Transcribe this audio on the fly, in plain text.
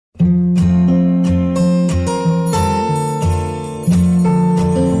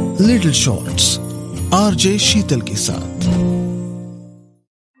Little shorts RJ शीतल के साथ।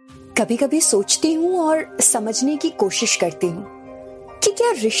 कभी कभी सोचती हूँ और समझने की कोशिश करती हूँ कि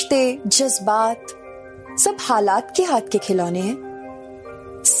क्या रिश्ते, जज्बात सब हालात के हाथ के खिलौने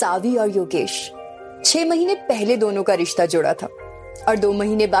हैं। सावी और योगेश 6 महीने पहले दोनों का रिश्ता जुड़ा था और 2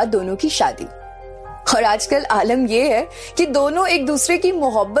 महीने बाद दोनों की शादी। और आजकल आलम यह है कि दोनों एक दूसरे की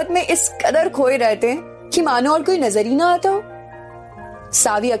मोहब्बत में इस कदर खोए रहते हैं कि मानो और कोई नजर ही ना आता हो।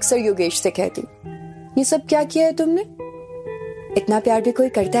 सावी अक्सर योगेश से कहती, ये सब क्या किया है तुमने? इतना प्यार भी कोई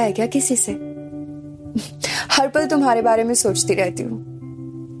करता है क्या किसी से? हर पल तुम्हारे बारे में सोचती रहती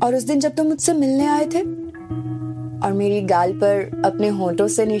हूँ। और उस दिन जब तुम मुझसे मिलने आए थे और मेरी गाल पर अपने होंठों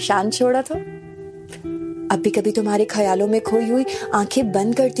से निशान छोड़ा था, अब भी कभी तुम्हारे ख्यालों में खोई हुई आंखें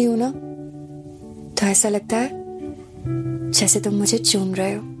बंद करती हूँ ना, तो ऐसा लगता है जैसे तुम मुझे चूम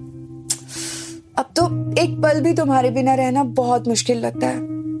रहे हो। अब तो एक पल भी तुम्हारे बिना रहना बहुत मुश्किल लगता है।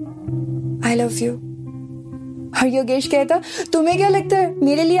 I love you. और योगेश कहता, तुम्हें क्या लगता है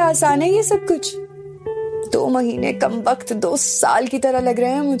मेरे लिए आसान है ये सब कुछ? 2 महीने कम वक्त 2 साल की तरह लग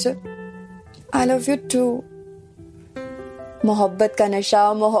रहे हैं मुझे। I love you to. मोहब्बत का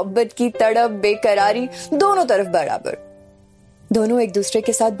नशा, मोहब्बत की तड़प, बेकरारी दोनों तरफ बराबर। दोनों एक दूसरे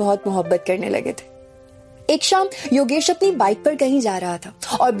के साथ बहुत मोहब्बत करने लगे थे। एक शाम योगेश अपनी बाइक पर कहीं जा रहा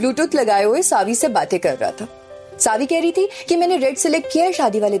था और ब्लूटूथ लगाए हुए सावी से बातें कर रहा था। सावी कह रही थी कि मैंने रेड सिलेक्ट किया है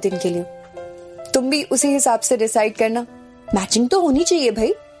शादी वाले दिन के लिए, तुम भी उसी हिसाब से डिसाइड करना। मैचिंग तो होनी चाहिए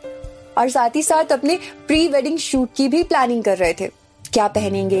भाई। और साथ ही साथ अपने प्री वेडिंग शूट की भी प्लानिंग कर रहे थे, क्या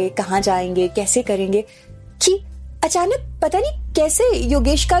पहनेंगे, कहाँ जाएंगे, कैसे करेंगे। कि अचानक पता नहीं कैसे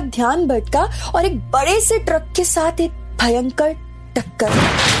योगेश का ध्यान भटका और एक बड़े से ट्रक के साथ एक भयंकर टक्कर।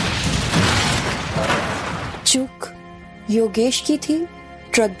 चूक योगेश की थी,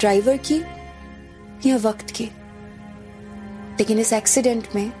 ट्रक ड्राइवर की या वक्त की? लेकिन इस एक्सीडेंट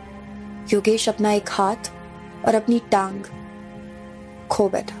में योगेश अपना एक हाथ और अपनी टांग खो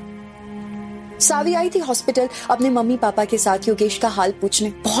बैठा। सावी आई थी हॉस्पिटल अपने मम्मी पापा के साथ योगेश का हाल पूछने।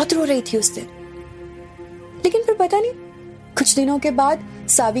 बहुत रो रही थी उस दिन। लेकिन फिर पता नहीं कुछ दिनों के बाद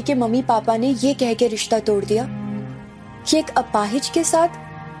सावी के मम्मी पापा ने यह कह के रिश्ता तोड़ दिया कि एक अपाहिज के साथ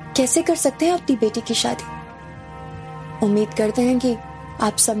कैसे कर सकते हैं अपनी बेटी की शादी। उम्मीद करते हैं कि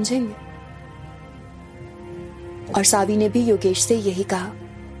आप समझेंगे। और सावी ने भी योगेश से यही कहा,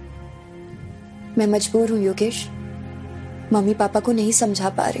 मैं मजबूर हूं योगेश, मम्मी पापा को नहीं समझा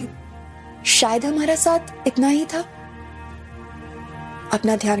पा रही, शायद हमारा साथ इतना ही था,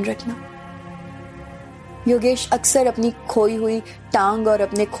 अपना ध्यान रखना। योगेश अक्सर अपनी खोई हुई टांग और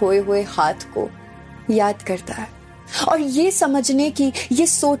अपने खोए हुए हाथ को याद करता है और ये समझने की, ये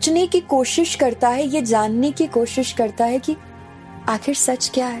सोचने की कोशिश करता है, ये जानने की कोशिश करता है कि आखिर सच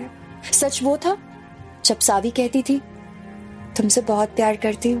क्या है। सच वो था जब सावी कहती थी, तुमसे बहुत प्यार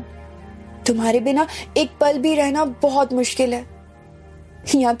करती हूं, तुम्हारे बिना एक पल भी रहना बहुत मुश्किल है।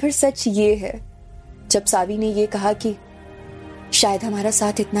 या फिर सच ये है जब सावी ने ये कहा कि शायद हमारा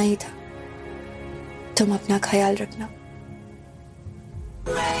साथ इतना ही था, तुम अपना ख्याल रखना।